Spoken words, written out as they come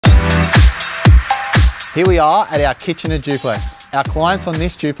Here we are at our Kitchener duplex. Our clients on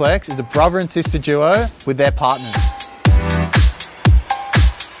this duplex is a brother and sister duo with their partners.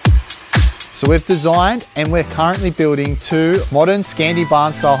 So we've designed and we're currently building 2 modern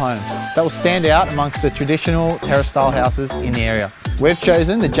Scandi-barn style homes that will stand out amongst the traditional terrace-style houses in the area. We've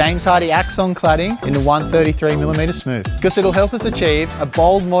chosen the James Hardie Axon cladding in the 133mm smooth because it'll help us achieve a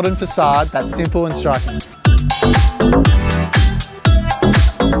bold modern facade that's simple and striking.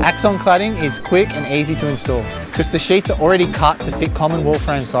 Axon cladding is quick and easy to install because the sheets are already cut to fit common wall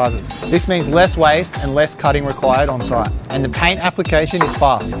frame sizes. This means less waste and less cutting required on site. And the paint application is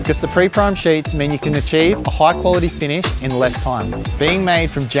fast because the pre-primed sheets mean you can achieve a high quality finish in less time. Being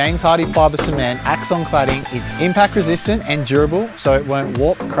made from James Hardie fibre cement, Axon cladding is impact resistant and durable, so it won't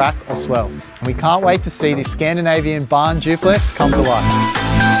warp, crack or swell. And we can't wait to see this Scandinavian barn duplex come to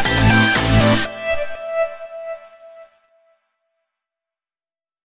life.